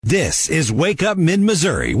This is Wake Up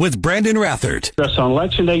Mid-Missouri with Brandon Rathert. Just on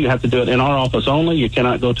Election Day, you have to do it in our office only. You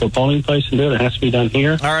cannot go to a polling place and do it. It has to be done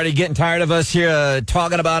here. Already getting tired of us here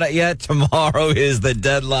talking about it yet? Tomorrow is the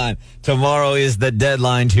deadline. Tomorrow is the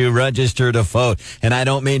deadline to register to vote. And I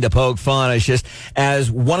don't mean to poke fun. It's just, as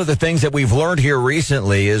one of the things that we've learned here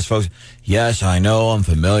recently is, folks, yes, I know I'm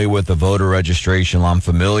familiar with the voter registration law. I'm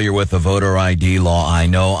familiar with the voter ID law. I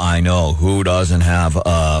know. Who doesn't have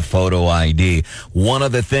a photo ID? One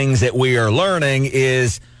of the things that we are learning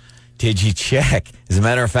is, did you check? As a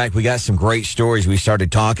matter of fact, we got some great stories. We started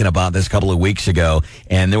talking about this a couple of weeks ago,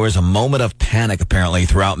 and there was a moment of panic apparently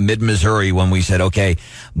throughout mid-Missouri when we said, okay,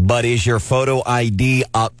 but is your photo ID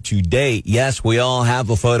up to date? Yes, we all have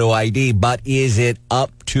a photo ID, but is it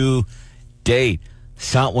up to date?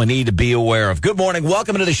 Something we need to be aware of. Good morning.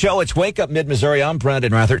 Welcome to the show. It's Wake Up Mid-Missouri. I'm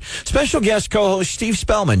Brandon Rathert. Special guest co-host Steve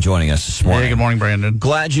Spellman joining us this morning. Hey, good morning, Brandon.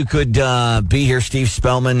 Glad you could be here. Steve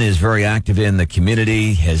Spellman is very active in the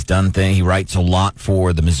community, has done things. He writes a lot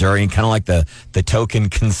for the Missourian, kind of like the token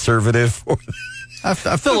conservative. I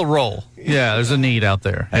fill a role. Yeah, there's a need out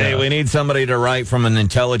there. Hey, we need somebody to write from an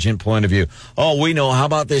intelligent point of view. Oh, we know. How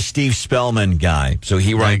about this Steve Spellman guy? So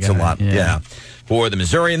he writes a lot. Yeah. For the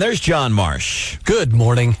Missourian, there's John Marsh. Good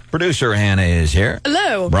morning. Producer Hannah is here.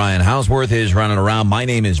 Hello. Brian Houseworth is running around. My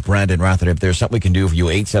name is Brandon Rathert. If there's something we can do for you,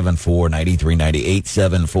 874-9390,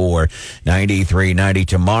 874-9390.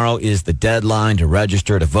 Tomorrow is the deadline to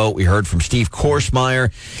register to vote. We heard from Steve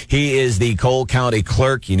Korsmeyer. He is the Cole County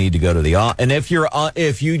Clerk. You need to go to the and if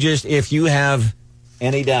you have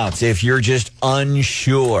any doubts, if you're just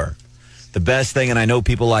unsure, the best thing, and I know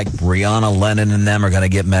people like Brianna Lennon and them are going to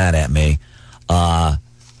get mad at me,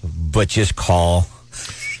 but just call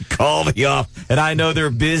me up. And I know they're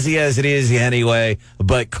busy as it is anyway,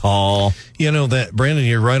 but call. You know that, Brandon,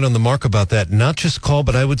 you're right on the mark about that. Not just call,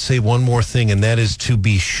 but I would say one more thing, and that is to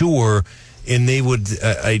be sure. And they would,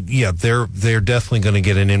 they're definitely going to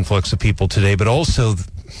get an influx of people today, but also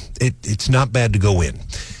it's not bad to go in.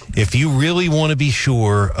 If you really want to be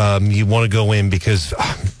sure, you want to go in because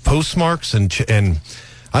postmarks and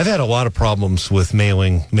I've had a lot of problems with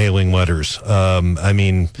mailing letters. I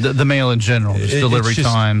mean, the mail in general, just delivery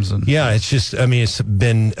times, and it's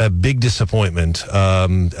been a big disappointment.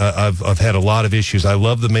 I've had a lot of issues. I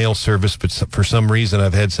love the mail service, but for some reason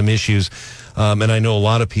I've had some issues, and I know a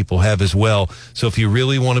lot of people have as well. So if you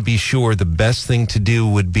really want to be sure, the best thing to do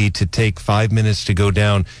would be to take 5 minutes to go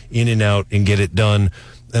down, in and out, and get it done.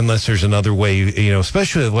 Unless there's another way,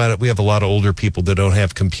 especially we have a lot of older people that don't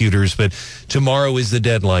have computers, but tomorrow is the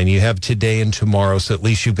deadline. You have today and tomorrow, so at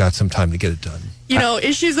least you've got some time to get it done.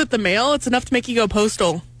 Issues with the mail, it's enough to make you go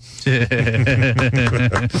postal.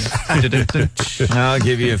 I'll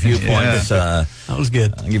give you a few points. That was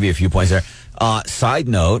good. I'll give you a few points there. Side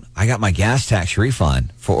note, I got my gas tax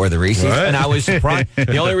refund for the receipts, and I was surprised.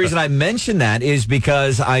 The only reason I mentioned that is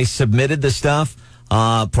because I submitted the stuff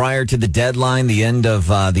prior to the deadline, the end of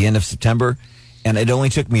September, and it only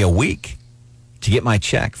took me a week to get my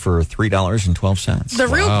check for $3.12. The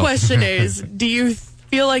real question is, do you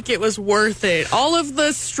feel like it was worth it? All of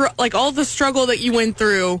the all the struggle that you went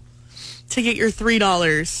through to get your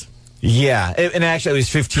 $3. Yeah, and actually it was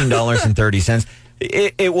 $15.30.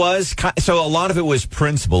 It was, so a lot of it was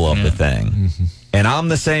principle of the thing. Mm-hmm. And I'm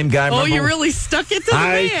the same guy. Oh, you really stuck it to the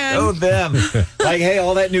man. I know them. Like, hey,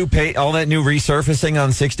 all that new resurfacing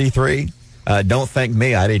on 63. Don't thank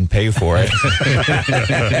me. I didn't pay for it.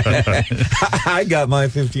 I got my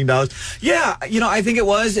 $15. Yeah, I think it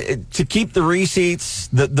was to keep the receipts.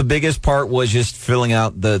 The biggest part was just filling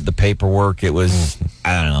out the paperwork. It was,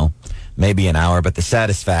 I don't know, maybe an hour, but the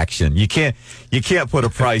satisfaction, you can't put a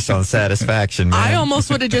price on satisfaction, man. I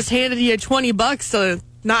almost would have just handed you $20 to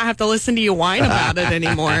not have to listen to you whine about it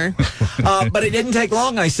anymore. But it didn't take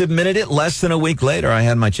long. I submitted it. Less than a week later, I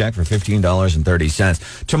had my check for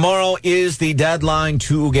 $15.30. Tomorrow is the deadline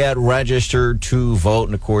to get registered to vote.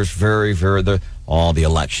 And, of course, all the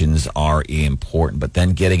elections are important, but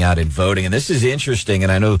then getting out and voting. And this is interesting,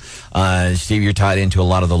 and I know, Steve, you're tied into a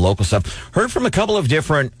lot of the local stuff. Heard from a couple of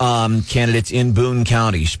different candidates in Boone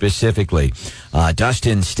County specifically.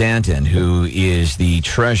 Dustin Stanton, who is the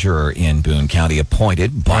treasurer in Boone County,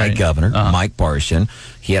 appointed by Governor Mike Parson.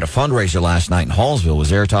 He had a fundraiser last night in Hallsville, was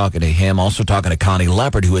there talking to him, also talking to Connie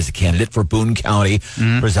Leopard, who is a candidate for Boone County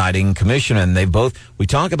presiding commissioner. And we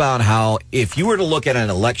talk about how if you were to look at an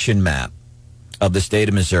election map of the state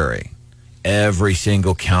of Missouri, every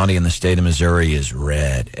single county in the state of Missouri is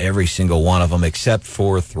red. Every single one of them except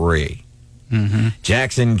for 3. Mm-hmm.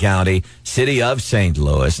 Jackson County, City of St.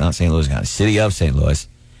 Louis, not St. Louis County, City of St. Louis,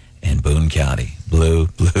 and Boone County. Blue,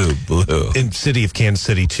 blue, blue. In city of Kansas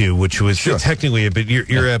City too, which was technically but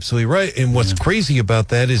you're absolutely right. And what's crazy about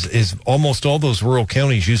that is almost all those rural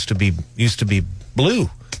counties used to be blue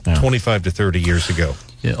 25 to 30 years ago.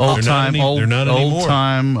 Yeah, old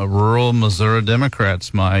time rural Missouri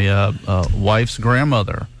Democrats. My wife's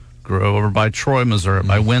grandmother grew over by Troy, Missouri,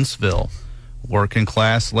 by Wentzville. Working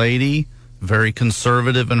class lady, very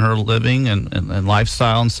conservative in her living and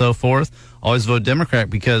lifestyle and so forth. Always vote Democrat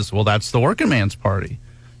because, well, that's the working man's party.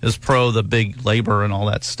 Is pro the big labor and all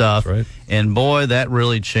that stuff. Right. And boy, that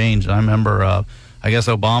really changed. I remember, I guess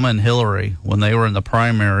Obama and Hillary, when they were in the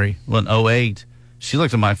primary in 2008, she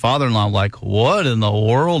looked at my father-in-law like, what in the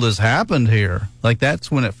world has happened here? Like, that's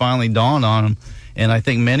when it finally dawned on him. And I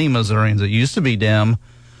think many Missourians that used to be Dem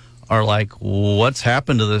are like, what's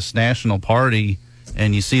happened to this national party?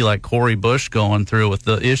 And you see like Cori Bush going through with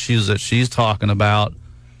the issues that she's talking about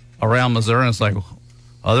around Missouri. And it's like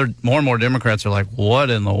more and more Democrats are like,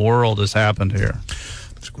 what in the world has happened here?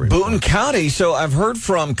 Boone County. So I've heard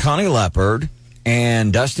from Connie Leopard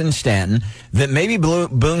and Dustin Stanton that maybe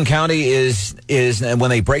Boone County is when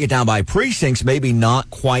they break it down by precincts, maybe not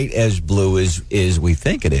quite as blue as we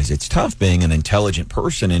think it is. It's tough being an intelligent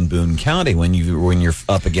person in Boone County when you're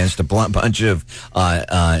up against a bunch of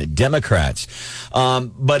Democrats.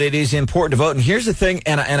 But it is important to vote. And here's the thing,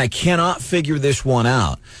 and I cannot figure this one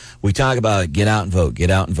out. We talk about get out and vote, get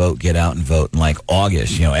out and vote, get out and vote. In like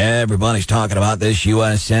August, everybody's talking about this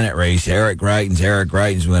U.S. Senate race. Eric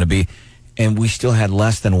Greitens going to be. And we still had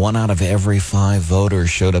less than 1 out of every 5 voters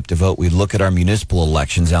showed up to vote. We look at our municipal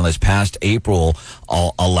elections. Now, this past April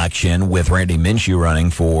election with Randy Minshew running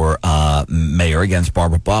for mayor against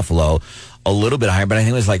Barbara Buffalo, a little bit higher, but I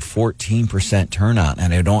think it was like 14% turnout.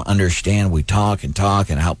 And I don't understand. We talk and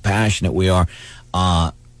how passionate we are.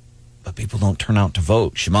 But people don't turn out to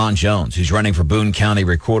vote. Shimon Jones, who's running for Boone County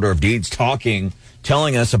Recorder of Deeds,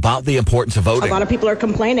 telling us about the importance of voting. A lot of people are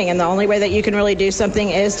complaining, and the only way that you can really do something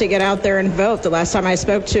is to get out there and vote. The last time I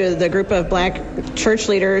spoke to the group of black church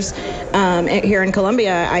leaders here in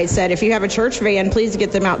Columbia, I said, if you have a church van, please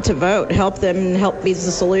get them out to vote. Help them help be the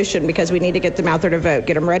solution, because we need to get them out there to vote.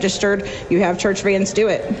 Get them registered. You have church vans, do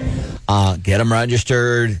it. Get them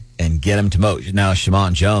registered and get them to vote. Now,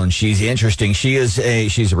 Shimon Jones, she's interesting. She's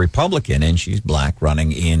a Republican, and she's black,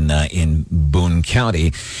 running in Boone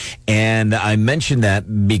County. And I mentioned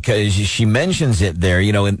that because she mentions it there,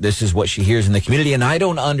 and this is what she hears in the community. And I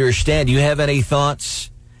don't understand. Do you have any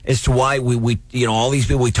thoughts as to why we all these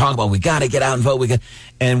people we talk about, we got to get out and vote,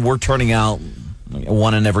 and we're turning out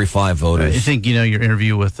 1 in every 5 voters. I think, your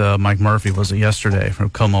interview with Mike Murphy, was it yesterday, from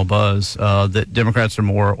Como Buzz, that Democrats are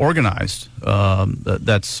more organized.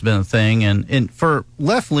 That's been a thing. And for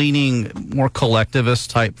left-leaning, more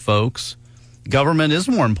collectivist-type folks, government is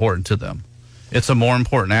more important to them. It's a more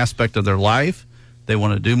important aspect of their life. They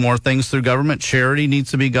want to do more things through government. Charity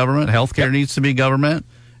needs to be government. Healthcare needs to be government.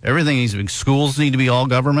 Everything needs to be. Schools need to be all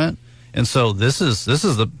government. And so this is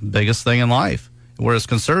the biggest thing in life. Whereas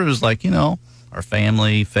conservatives, like, our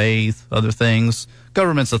family, faith, other things.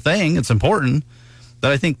 Government's a thing. It's important.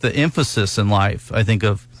 But I think the emphasis in life, I think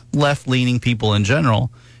of left-leaning people in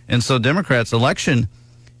general. And so Democrats' election,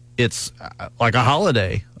 it's like a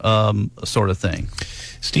holiday sort of thing.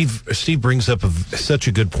 Steve brings up such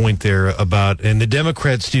a good point there about, and the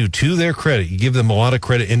Democrats do, to their credit, you give them a lot of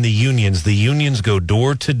credit, in the unions go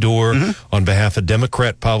door to door on behalf of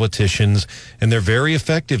Democrat politicians, and they're very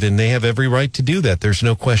effective, and they have every right to do that. There's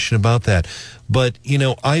no question about that. But,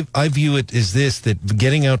 I view it as this, that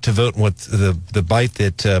getting out to vote, and what the bite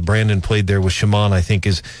that Brandon played there with Shimon, I think,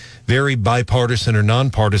 is very bipartisan or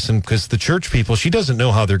nonpartisan, because the church people, she doesn't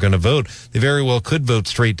know how they're going to vote. They very well could vote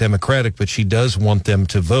straight Democratic, but she does want them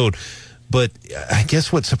to vote. But I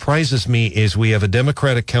guess what surprises me is we have a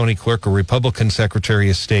Democratic county clerk, a Republican Secretary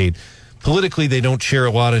of State. Politically, they don't share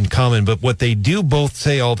a lot in common, but what they do both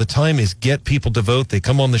say all the time is get people to vote. They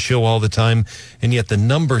come on the show all the time, and yet the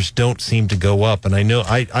numbers don't seem to go up. And I know,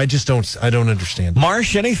 I just don't understand.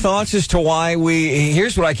 Marsh, any thoughts as to why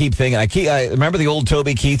here's what I keep thinking. I remember the old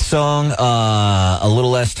Toby Keith song, a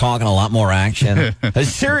little less talk and a lot more action.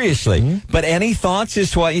 Seriously. But any thoughts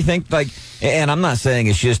as to why you think, and I'm not saying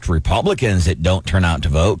it's just Republicans that don't turn out to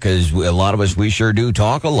vote, because a lot of us, we sure do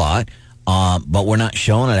talk a lot. But we're not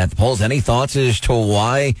showing it at the polls. Any thoughts as to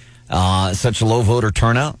why such a low voter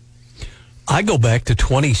turnout? I go back to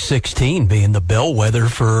 2016 being the bellwether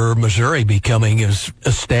for Missouri becoming as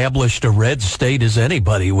established a red state as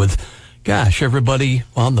anybody, with, everybody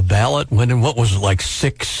on the ballot winning, what was it, like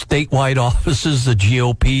 6 statewide offices the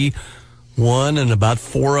GOP won, and about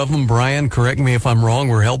 4 of them, Brian, correct me if I'm wrong,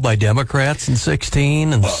 were held by Democrats in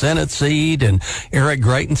 16, and the Senate seat, and Eric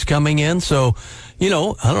Greitens coming in. So, I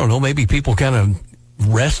don't know, maybe people kind of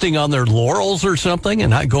resting on their laurels or something and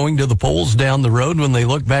not going to the polls down the road when they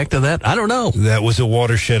look back to that. I don't know. That was a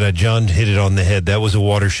watershed. John hit it on the head. That was a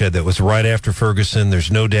watershed. That was right after Ferguson. There's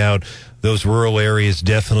no doubt those rural areas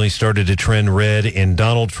definitely started to trend red, and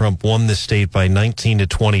Donald Trump won the state by 19 to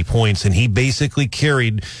 20 points, and he basically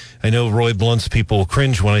carried. I know Roy Blunt's people will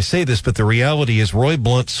cringe when I say this, but the reality is Roy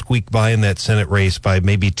Blunt squeaked by in that Senate race by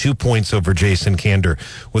maybe 2 points over Jason Kander.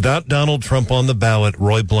 Without Donald Trump on the ballot,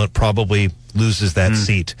 Roy Blunt probably loses that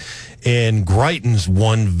seat. And Greitens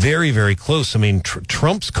won very, very close. I mean,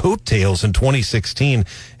 Trump's coattails in 2016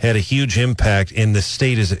 had a huge impact, and the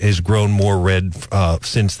state has grown more red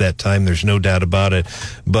since that time. There's no doubt about it.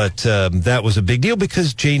 But that was a big deal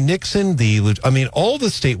because Jay Nixon, all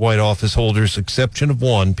the statewide office holders, exception of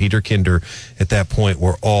one, Peter Kinder, at that point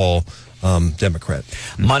were all Democrat.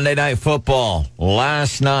 Monday Night Football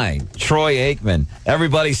last night. Troy Aikman.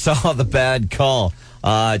 Everybody saw the bad call.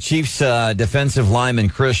 Chiefs defensive lineman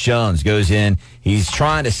Chris Jones goes in. He's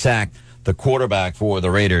trying to sack the quarterback for the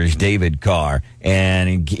Raiders, David Carr,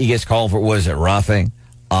 and he gets called for, was it roughing?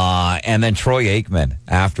 And then Troy Aikman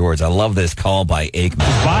afterwards. I love this call by Aikman.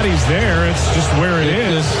 His body's there. It's just where it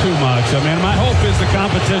is too much. I mean, my hope is the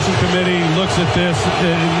competition committee looks at this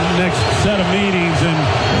in the next set of meetings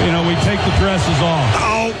and, we take the dresses off.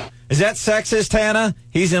 Oh! Is that sexist, Hannah?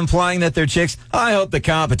 He's implying that they're chicks. I hope the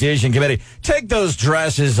competition committee take those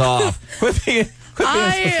dresses off.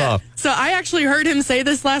 So I actually heard him say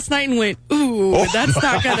this last night and went, ooh, that's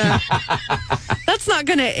not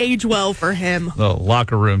gonna age well for him. The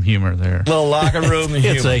locker room humor there. The locker room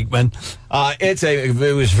humor. It's Aikman.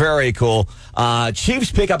 It was very cool.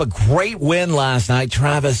 Chiefs pick up a great win last night.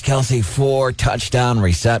 Travis Kelce, 4 touchdown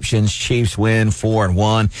receptions. Chiefs win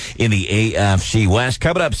 4-1 in the AFC West.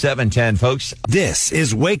 Coming up 7:10, folks. This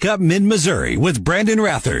is Wake Up Mid-Missouri with Brandon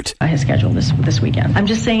Rathert. His schedule this weekend. I'm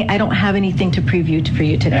just saying I don't have anything to preview for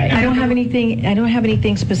you today. I don't have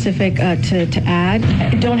anything specific to add.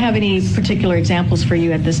 I don't have any particular examples for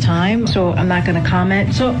you at this time, so I'm not going to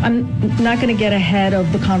comment. So I'm not going to get ahead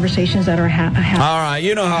of the conversations that are happening. All right,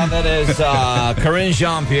 you know how that is. Corinne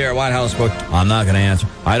Jean-Pierre, White House spoke. I'm not going to answer.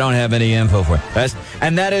 I don't have any info for it.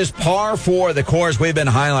 And that is par for the course we've been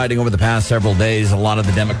highlighting over the past several days. A lot of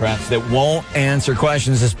the Democrats that won't answer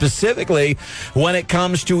questions, specifically when it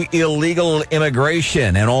comes to illegal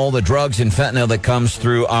immigration and all the drugs and fentanyl that comes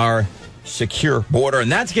through our secure border.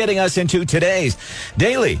 And that's getting us into today's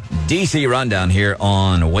daily D.C. rundown here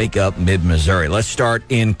on Wake Up Mid-Missouri. Let's start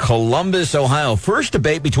in Columbus, Ohio. First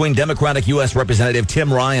debate between Democratic U.S. Representative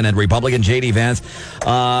Tim Ryan and Republican J.D. Vance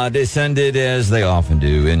descended, as they often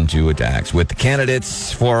do, into attacks, with the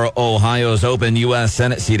candidates for Ohio's open U.S.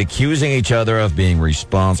 Senate seat accusing each other of being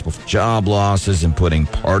responsible for job losses and putting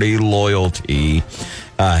party loyalty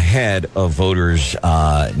ahead of voters'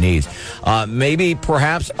 needs. Maybe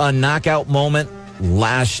perhaps a knockout moment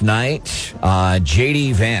last night.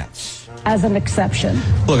 J.D. Vance. As an exception.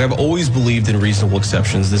 Look, I've always believed in reasonable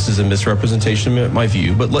exceptions. This is a misrepresentation of my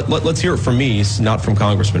view, but let's hear it from me, not from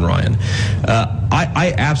Congressman Ryan.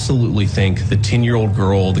 I absolutely think the 10-year-old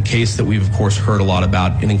girl, the case that we've, of course, heard a lot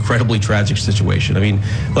about, an incredibly tragic situation. I mean,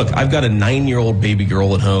 look, I've got a 9-year-old baby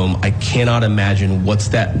girl at home. I cannot imagine what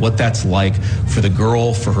that's like for the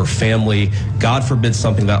girl, for her family. God forbid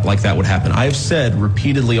something like that would happen. I've said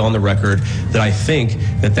repeatedly on the record that I think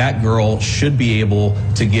that girl should be able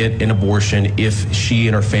to get an abortion if she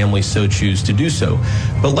and her family so choose to do so.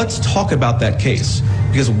 But let's talk about that case,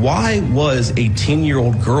 because why was a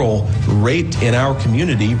 10-year-old girl raped in our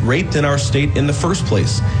community, raped in our state in the first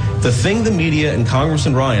place? The thing the media and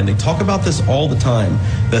Congressman Ryan, they talk about this all the time.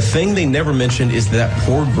 The thing they never mentioned is that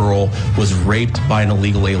poor girl was raped by an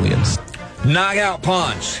illegal alien. Knockout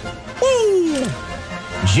punch. Woo!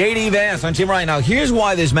 J.D. Vance on Tim Ryan. Now, here's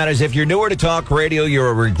why this matters. If you're newer to talk radio, you're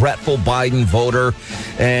a regretful Biden voter,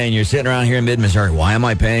 and you're sitting around here in mid-Missouri, why am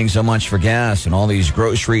I paying so much for gas and all these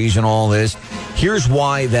groceries and all this? Here's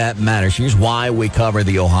why that matters. Here's why we cover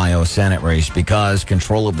the Ohio Senate race, because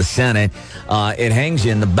control of the Senate, it hangs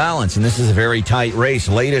in the balance, and this is a very tight race.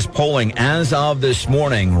 Latest polling as of this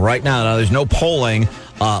morning, right now there's no polling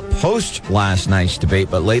post last night's debate,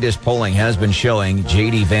 but latest polling has been showing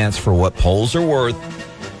J.D. Vance, for what polls are worth,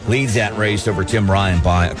 leads that race over Tim Ryan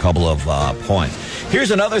by a couple of points. Here's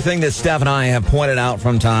another thing that Steph and I have pointed out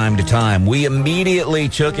from time to time. We immediately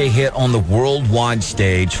took a hit on the worldwide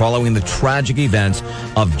stage following the tragic events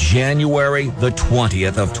of January the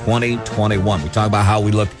 20th of 2021. We talk about how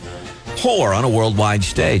we looked poor on a worldwide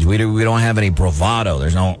stage. We don't have any bravado.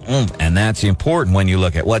 There's no oomph, and that's important when you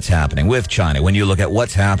look at what's happening with China, when you look at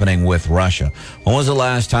what's happening with Russia. When was the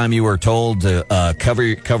last time you were told to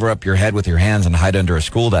cover up your head with your hands and hide under a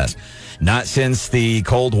school desk? Not since the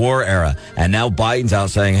Cold War era. And now Biden's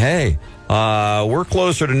out saying, hey, we're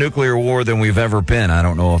closer to nuclear war than we've ever been. I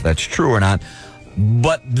don't know if that's true or not,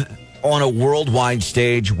 but on a worldwide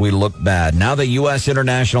stage, we look bad. Now the U.S.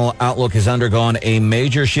 international outlook has undergone a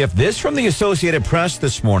major shift. This from the Associated Press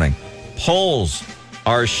this morning. Polls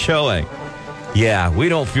are showing, yeah, we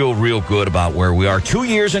don't feel real good about where we are. 2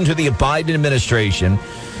 years into the Biden administration,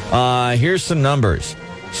 here's some numbers.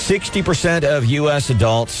 60% of U.S.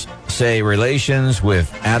 adults say relations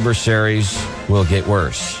with adversaries will get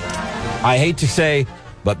worse. I hate to say,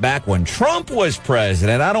 but back when Trump was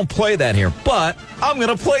president, I don't play that here, but I'm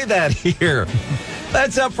going to play that here.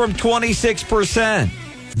 That's up from 26%.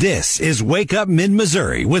 This is Wake Up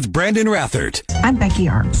Mid-Missouri with Brandon Rathert. I'm Becky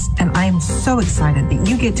Arps, and I am so excited that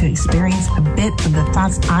you get to experience a bit of the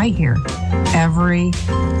thoughts I hear every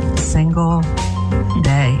single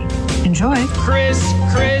day. Enjoy. Chris.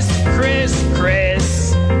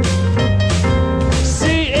 CHRIS.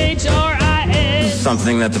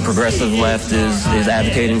 Something that the progressive left is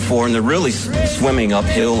advocating for, and they're really swimming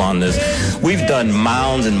uphill on this. We've done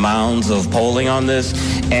mounds and mounds of polling on this,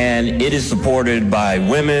 and it is supported by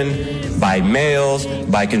women, by males,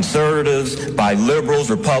 by conservatives, by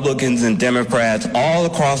liberals, Republicans, and Democrats all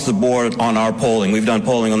across the board on our polling. We've done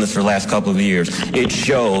polling on this for the last couple of years. It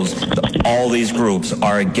shows that all these groups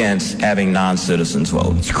are against having non-citizens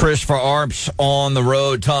vote. It's Christopher Arps on the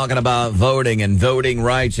road talking about voting and voting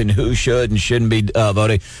rights and who should and shouldn't be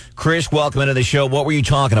voting. Chris, welcome into the show. What were you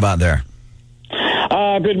talking about there?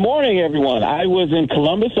 Good morning, everyone. I was in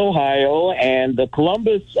Columbus, Ohio, and the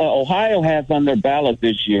Columbus, Ohio has on their ballot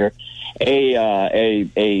this year a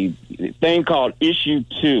thing called Issue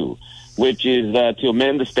 2, which is to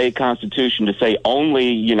amend the state constitution to say only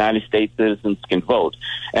United States citizens can vote.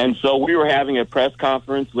 And so we were having a press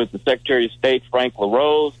conference with the Secretary of State, Frank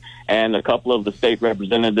LaRose, and a couple of the state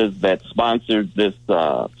representatives that sponsored this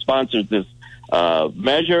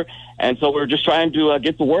measure. And so we were just trying to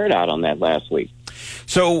get the word out on that last week.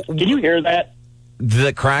 So can you hear that?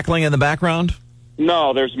 The crackling in the background?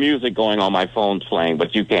 No, there's music going on. My phone's playing,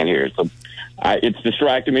 but you can't hear it. So it's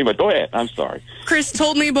distracting me, but go ahead. I'm sorry. Chris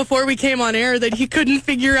told me before we came on air that he couldn't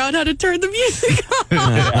figure out how to turn the music on.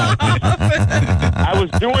 I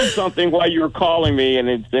was doing something while you were calling me, and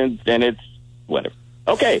it's whatever.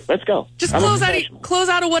 Okay, let's go. Just close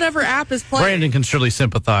out of whatever app is playing. Brandon can surely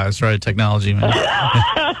sympathize, right? Technology, man.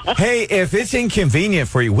 Hey, if it's inconvenient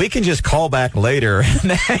for you, we can just call back later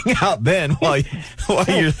and hang out then while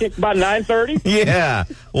you're about 9:30. Yeah,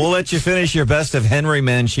 we'll let you finish your best of Henry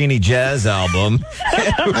Mancini jazz album,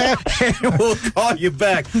 and we'll call you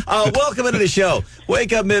back. Welcome into the show.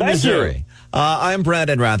 Wake Up Mid-Missouri. I'm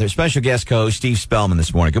Brandon Rather, special guest co-host Steve Spellman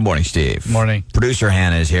this morning. Good morning, Steve. Morning. Producer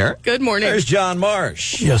Hannah is here. Good morning. There's John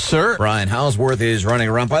Marsh. Yes, sir. Brian Houseworth is running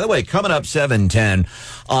around. By the way, coming up 7:10,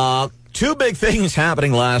 two big things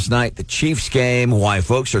happening last night. The Chiefs game, why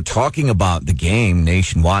folks are talking about the game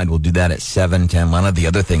nationwide. We'll do that at 7:10. One of the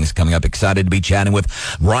other things coming up. Excited to be chatting with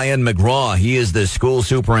Ryan McGraw. He is the school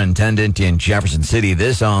superintendent in Jefferson City.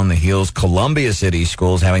 This on the heels. Columbia City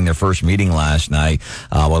schools having their first meeting last night.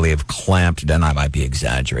 They have clamped down. I might be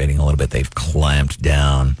exaggerating a little bit. They've clamped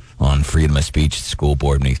down on freedom of speech at school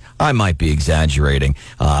board meetings. I might be exaggerating,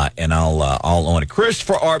 and I'll own it.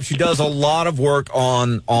 Christopher Arps, who does a lot of work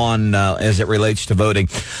on as it relates to voting.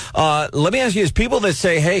 Let me ask you: is people that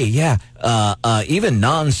say, "Hey, yeah, even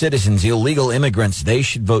non-citizens, illegal immigrants, they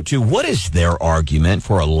should vote too." What is their argument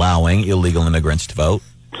for allowing illegal immigrants to vote?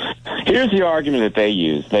 Here's the argument that they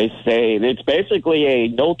use. They say it's basically a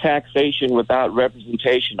no taxation without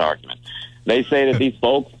representation argument. They say that these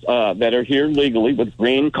folks that are here legally with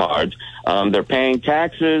green cards, they're paying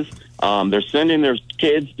taxes, they're sending their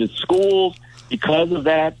kids to schools. Because of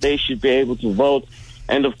that, they should be able to vote.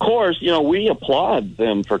 And, of course, we applaud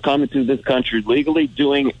them for coming to this country legally,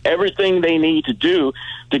 doing everything they need to do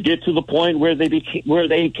to get to the point where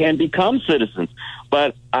they can become citizens.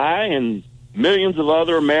 But I and millions of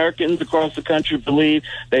other Americans across the country believe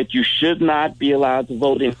that you should not be allowed to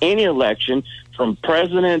vote in any election from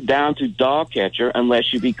president down to dog catcher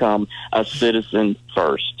unless you become a citizen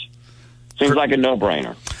first. Seems like a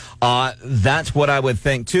no-brainer. That's what I would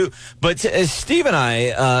think, too. But Steve and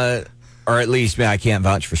I, or at least I can't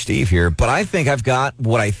vouch for Steve here, but I think I've got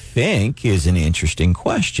what I think is an interesting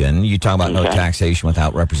question. You talk about no taxation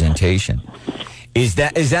without representation. Is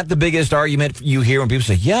that the biggest argument you hear when people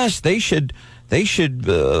say, yes, they should they should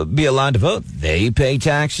be allowed to vote. They pay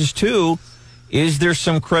taxes too. Is there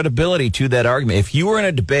some credibility to that argument? If you were in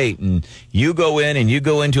a debate and you go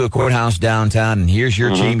into a courthouse downtown and here's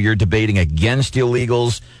your team, you're debating against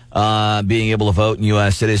illegals being able to vote and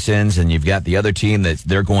U.S. citizens, and you've got the other team that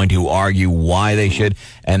they're going to argue why they should,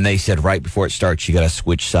 and they said right before it starts, you got to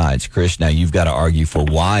switch sides. Chris, now you've got to argue for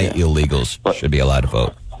why illegals should be allowed to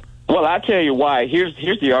vote. Well, I'll tell you why. Here's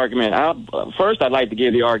the argument. First, I'd like to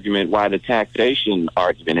give the argument why the taxation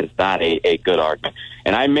argument is not a good argument.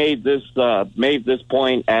 And I made this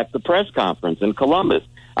point at the press conference in Columbus.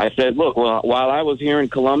 I said, look, while I was here in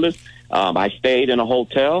Columbus, I stayed in a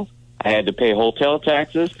hotel. I had to pay hotel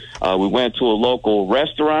taxes. We went to a local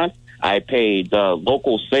restaurant. I paid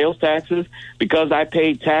local sales taxes because I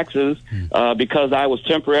paid taxes because I was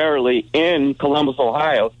temporarily in Columbus,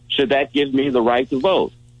 Ohio. Should that give me the right to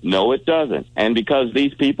vote? No, it doesn't. And because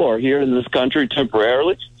these people are here in this country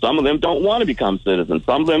temporarily, some of them don't want to become citizens.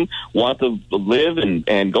 Some of them want to live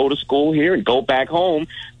and go to school here and go back home.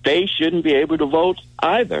 They shouldn't be able to vote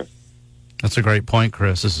either. That's a great point,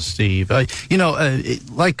 Chris. This is Steve.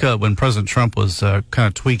 When President Trump was kind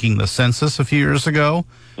of tweaking the census a few years ago,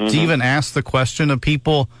 to even ask the question of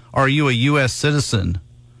people, are you a U.S. citizen?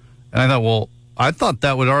 And I thought, well, I thought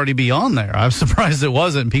that would already be on there. I'm surprised it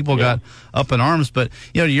wasn't. People got up in arms. But,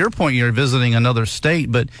 to your point, you're visiting another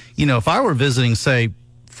state. But, if I were visiting, say,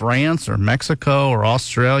 France or Mexico or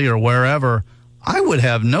Australia or wherever, I would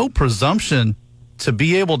have no presumption to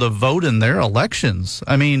be able to vote in their elections.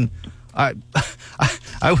 I mean, I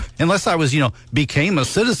unless I was, became a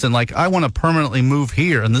citizen, like I want to permanently move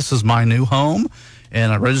here and this is my new home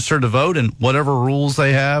and I register to vote and whatever rules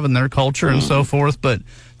they have in their culture and so forth. But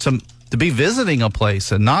to be visiting a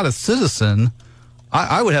place and not a citizen,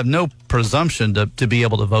 I would have no presumption to be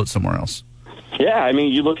able to vote somewhere else. Yeah, I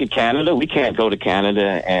mean, you look at Canada. We can't go to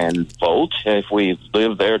Canada and vote if we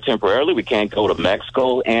live there temporarily. We can't go to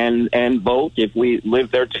Mexico and vote if we live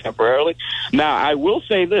there temporarily. Now, I will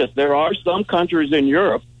say this. There are some countries in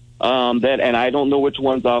Europe that, and I don't know which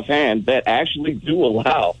ones offhand, that actually do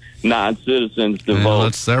allow non-citizens to vote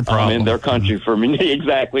that's their problem. In their country for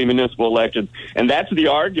municipal elections. And that's the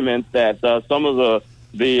argument that some of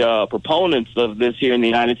the proponents of this here in the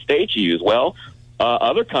United States use. Well,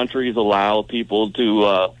 other countries allow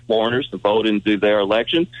foreigners to vote into their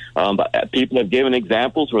elections. But people have given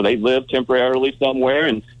examples where they live temporarily somewhere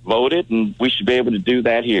and voted, and we should be able to do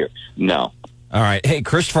that here. No. All right. Hey,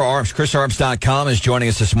 Christopher Arps, ChrisArps.com is joining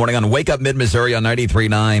us this morning on Wake Up Mid-Missouri on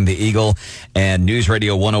 93.9 The Eagle and News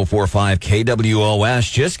Radio 104.5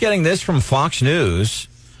 KWOS. Just getting this from Fox News.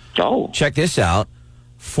 Oh. Check this out.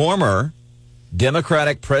 Former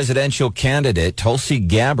Democratic presidential candidate Tulsi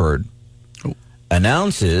Gabbard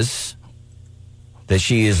announces that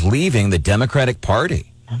she is leaving the Democratic Party.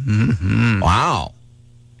 Mm-hmm. Wow.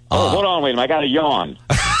 Hold on, wait a minute. I got a yawn.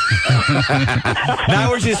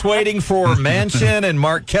 Now we're just waiting for Manchin and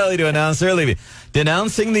Mark Kelly to announce their leaving.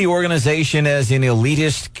 Denouncing the organization as an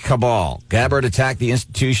elitist cabal, Gabbard attacked the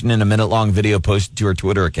institution in a minute-long video posted to her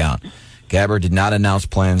Twitter account. Gabbard did not announce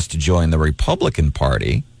plans to join the Republican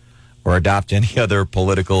Party or adopt any other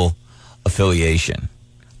political affiliation.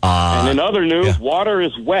 And in other news, water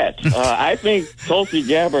is wet. I think Tulsi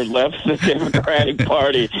Gabbard left the Democratic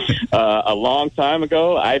Party a long time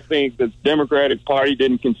ago. I think the Democratic Party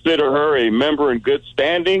didn't consider her a member in good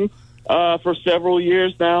standing for several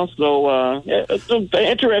years now. So it's an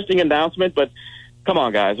interesting announcement. But come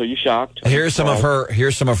on, guys, are you shocked? Here's some of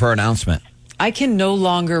her announcement. I can no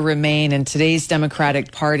longer remain in today's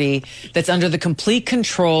Democratic Party that's under the complete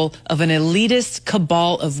control of an elitist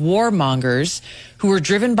cabal of warmongers who are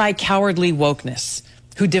driven by cowardly wokeness,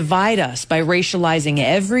 who divide us by racializing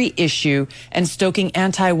every issue and stoking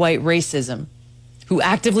anti-white racism, who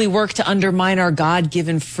actively work to undermine our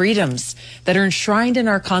God-given freedoms that are enshrined in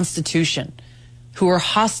our Constitution, who are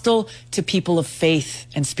hostile to people of faith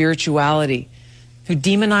and spirituality, who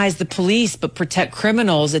demonize the police but protect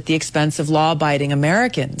criminals at the expense of law-abiding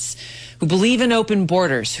Americans, who believe in open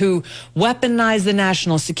borders, who weaponize the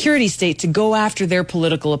national security state to go after their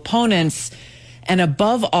political opponents, and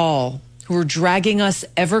above all, who are dragging us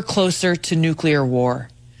ever closer to nuclear war.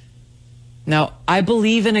 Now, I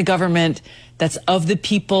believe in a government that's of the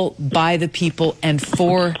people, by the people, and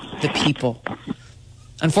for the people.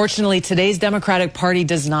 Unfortunately, today's Democratic Party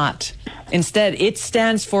does not. Instead, it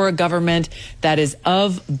stands for a government that is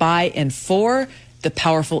of, by, and for the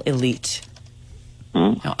powerful elite.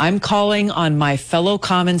 Now, I'm calling on my fellow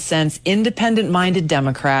common sense, independent-minded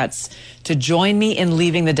Democrats to join me in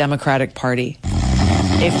leaving the Democratic Party.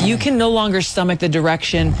 If you can no longer stomach the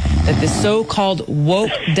direction that the so-called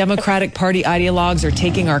woke Democratic Party ideologues are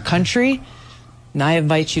taking our country, And I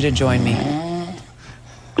invite you to join me.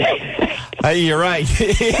 You're right.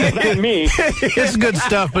 Not me. It's good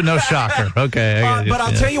stuff, but no shocker. Okay. But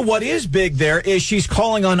I'll tell you what is big there is she's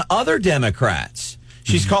calling on other Democrats.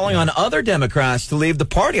 She's calling on other Democrats to leave the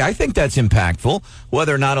party. I think that's impactful,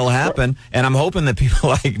 whether or not it'll happen. And I'm hoping that people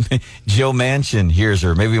like Joe Manchin hears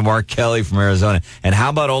her, maybe Mark Kelly from Arizona. And how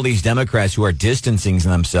about all these Democrats who are distancing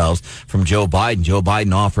themselves from Joe Biden? Joe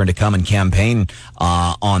Biden offering to come and campaign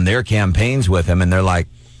on their campaigns with him. And they're like,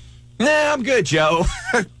 nah, I'm good, Joe.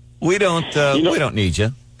 We don't need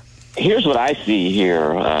you. Here's what I see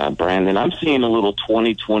here, Brandon. I'm seeing a little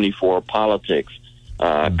 2024 politics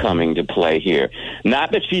coming to play here.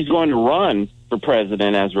 Not that she's going to run for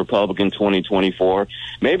president as Republican 2024.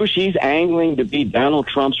 Maybe she's angling to be Donald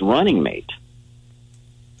Trump's running mate.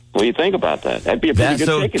 What do you think about that? That'd be a pretty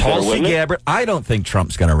good ticket there, wouldn't it? Gabbard, I don't think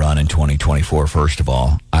Trump's going to run in 2024, first of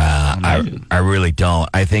all. I really don't.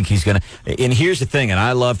 I think he's going to. And here's the thing, and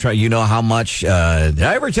I love Trump. You know how much. Did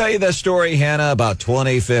I ever tell you that story, Hannah, about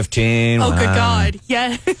 2015? Oh, good God.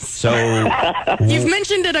 Yes. So. You've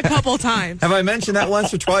mentioned it a couple times. Have I mentioned that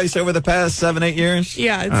once or twice over the past 7-8 years?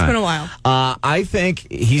 Yeah, it's been a while. I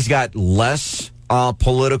think he's got less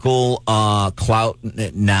political clout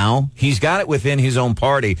now. He's got it within his own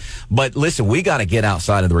party. But listen, we got to get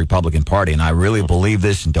outside of the Republican Party, and I really believe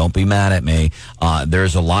this, and don't be mad at me.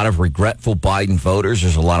 There's a lot of regretful Biden voters.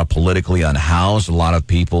 There's a lot of politically unhoused, a lot of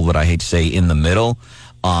people that I hate to say in the middle.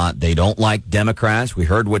 They don't like Democrats. We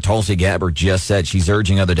heard what Tulsi Gabbard just said. She's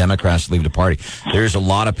urging other Democrats to leave the party. There's a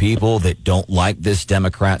lot of people that don't like this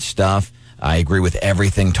Democrat stuff. I agree with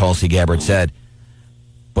everything Tulsi Gabbard said.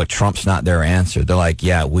 But Trump's not their answer. They're like,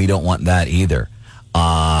 yeah, we don't want that either.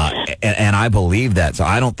 And I believe that. So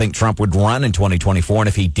I don't think Trump would run in 2024. And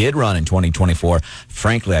if he did run in 2024,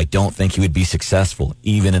 frankly, I don't think he would be successful,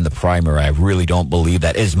 even in the primary. I really don't believe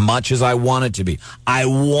that, as much as I want it to be. I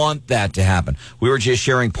want that to happen. We were just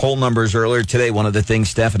sharing poll numbers earlier today. One of the things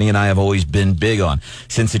Stephanie and I have always been big on.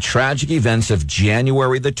 Since the tragic events of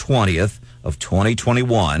January the 20th, of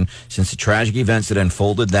 2021, since the tragic events that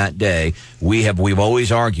unfolded that day, we've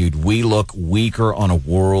always argued we look weaker on a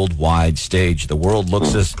worldwide stage. The world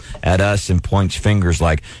looks at us and points fingers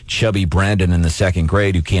like chubby Brandon in the second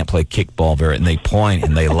grade who can't play kickball very, and they point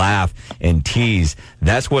and they laugh and tease.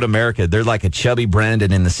 That's what America, they're like a chubby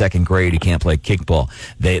Brandon in the second grade who can't play kickball.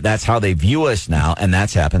 That's how they view us now, and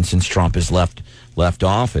that's happened since Trump has left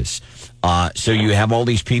office. So you have all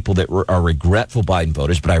these people that are regretful Biden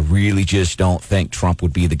voters, but I really just don't think Trump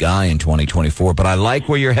would be the guy in 2024. But I like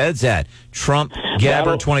where your head's at. Trump,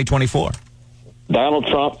 Gabbard, 2024. Donald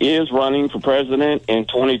Trump is running for president in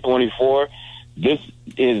 2024. This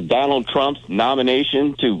is Donald Trump's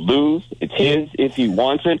nomination to lose. It's his if he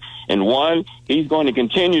wants it. And one, he's going to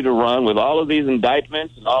continue to run with all of these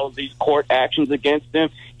indictments and all of these court actions against him.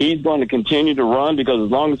 He's going to continue to run because as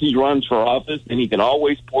long as he runs for office, then he can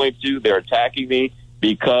always point to, they're attacking me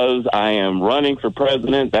because I am running for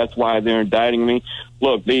president. That's why they're indicting me.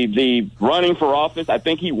 Look, the running for office, I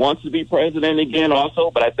think he wants to be president again also,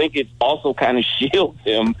 but I think it also kind of shields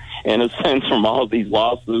him in a sense from all of these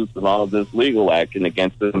lawsuits and all of this legal action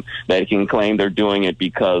against him that he can claim they're doing it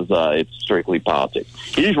because it's strictly politics.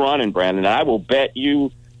 He's running, Brandon. I will bet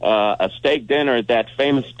you a steak dinner at that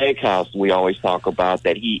famous steakhouse we always talk about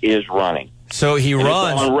that he is running. So he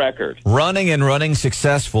runs on record. Running and running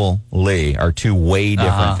successfully are two way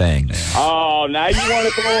different things. Oh, now you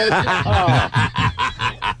want to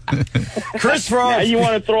throw Chris Frost. Now you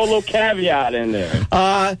want to throw a little caveat in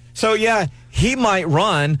there. So yeah, he might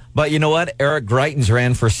run, but you know what? Eric Greitens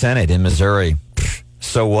ran for Senate in Missouri.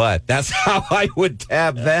 So what? That's how I would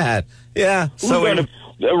tab that. Yeah. So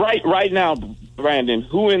right now, Brandon,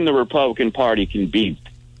 who in the Republican Party can beat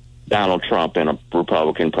Donald Trump in a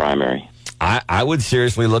Republican primary? I would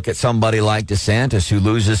seriously look at somebody like DeSantis who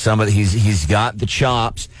loses somebody. He's got the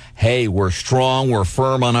chops. Hey, we're strong. We're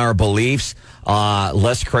firm on our beliefs.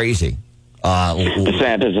 Less crazy.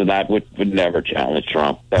 DeSantis and that would never challenge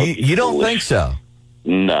Trump. You don't think so?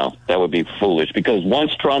 No, that would be foolish because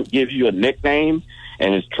once Trump gives you a nickname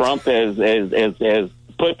and as Trump has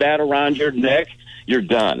put that around your neck, you're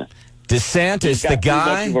done. DeSantis, the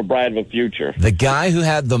guy, too much of a bright of a future. The guy who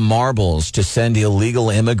had the marbles to send illegal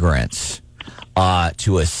immigrants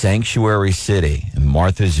to a sanctuary city in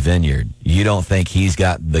Martha's Vineyard. You don't think he's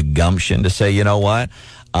got the gumption to say, you know what?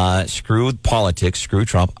 Screw politics, screw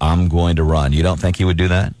Trump. I'm going to run. You don't think he would do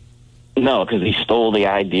that? No, because he stole the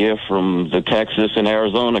idea from the Texas and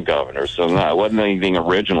Arizona governors. So no, it wasn't anything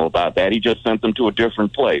original about that. He just sent them to a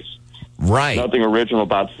different place. Right. Nothing original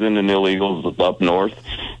about sending illegals up north.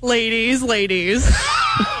 Ladies.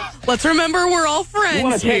 Let's remember we're all friends here. You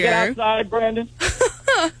want to take it outside, Brandon?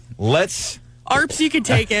 let's... Arps, you could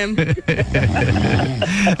take him. That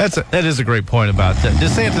is a great point about that.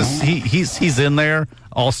 DeSantis, he's in there,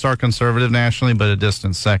 all-star conservative nationally, but a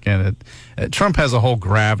distant second. Trump has a whole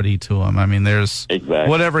gravity to him. I mean, there's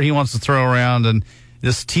whatever he wants to throw around, and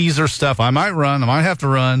this teaser stuff. I might have to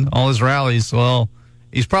run all his rallies. Well,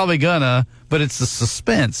 he's probably gonna, but it's the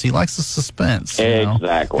suspense. He likes the suspense.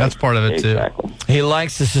 Exactly. That's part of it too. He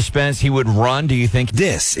likes the suspense. He would run. Do you think?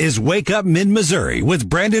 This is Wake Up Mid-Missouri with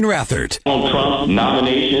Brandon Rathert. Trump's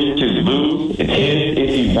nomination to lose his if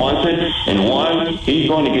he wants it, and one, he's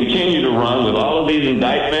going to continue to run with all of these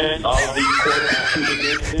indictments, all of these court actions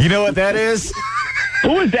against him. You know what that is?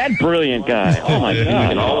 Who is that brilliant guy? Oh, my God. I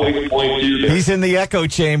can always point to He's in the echo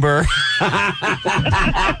chamber. I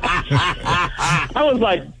was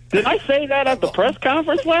like, did I say that at the press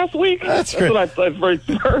conference last week? That's great. what I said first.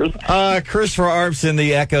 Christopher Arps in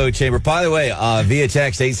the echo chamber. By the way, via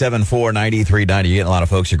text 874-9390, you're getting a lot of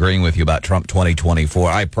folks agreeing with you about Trump 2024.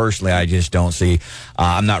 I just don't see.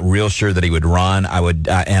 I'm not real sure that he would run. I would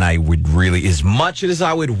really, as much as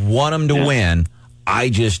I would want him to win, I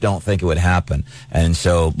just don't think it would happen. And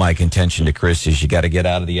so my contention to Chris is you got to get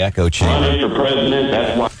out of the echo chamber. Mr. President,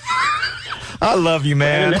 that's why. I love you,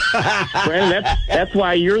 man. Brandon, that's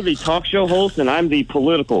why you're the talk show host and I'm the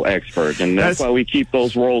political expert, and that's why we keep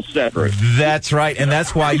those roles separate. That's right, and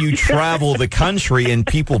that's why you travel the country and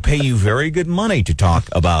people pay you very good money to talk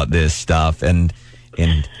about this stuff. And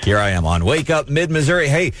here I am on Wake Up Mid-Missouri.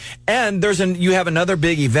 Hey, and you have another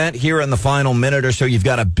big event here in the final minute or so. You've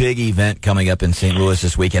got a big event coming up in St. Louis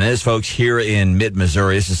this weekend. And as folks here in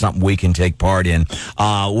Mid-Missouri, this is something we can take part in.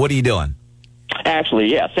 What are you doing? Actually,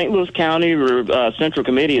 yeah, St. Louis County Central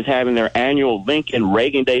Committee is having their annual Lincoln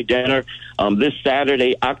Reagan Day dinner this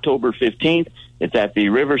Saturday, October 15th. It's at the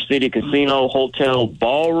River City Casino Hotel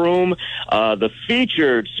Ballroom. The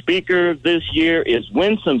featured speaker this year is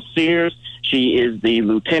Winsome Sears. She is the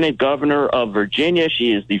Lieutenant Governor of Virginia.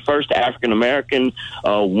 She is the first African-American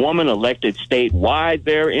woman elected statewide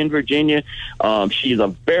there in Virginia. She's a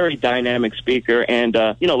very dynamic speaker. And,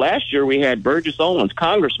 last year we had Burgess Owens,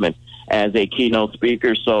 Congressman, as a keynote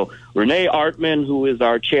speaker. So Renee Artman, who is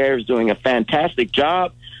our chair, is doing a fantastic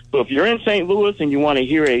job. So if you're in St. Louis and you want to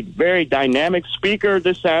hear a very dynamic speaker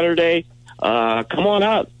this Saturday, come on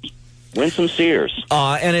out. Winsome Sears.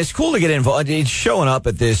 And it's cool to get involved. It's showing up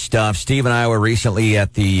at this stuff. Steve and I were recently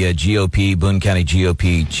at the Boone County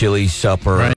GOP chili supper. Right.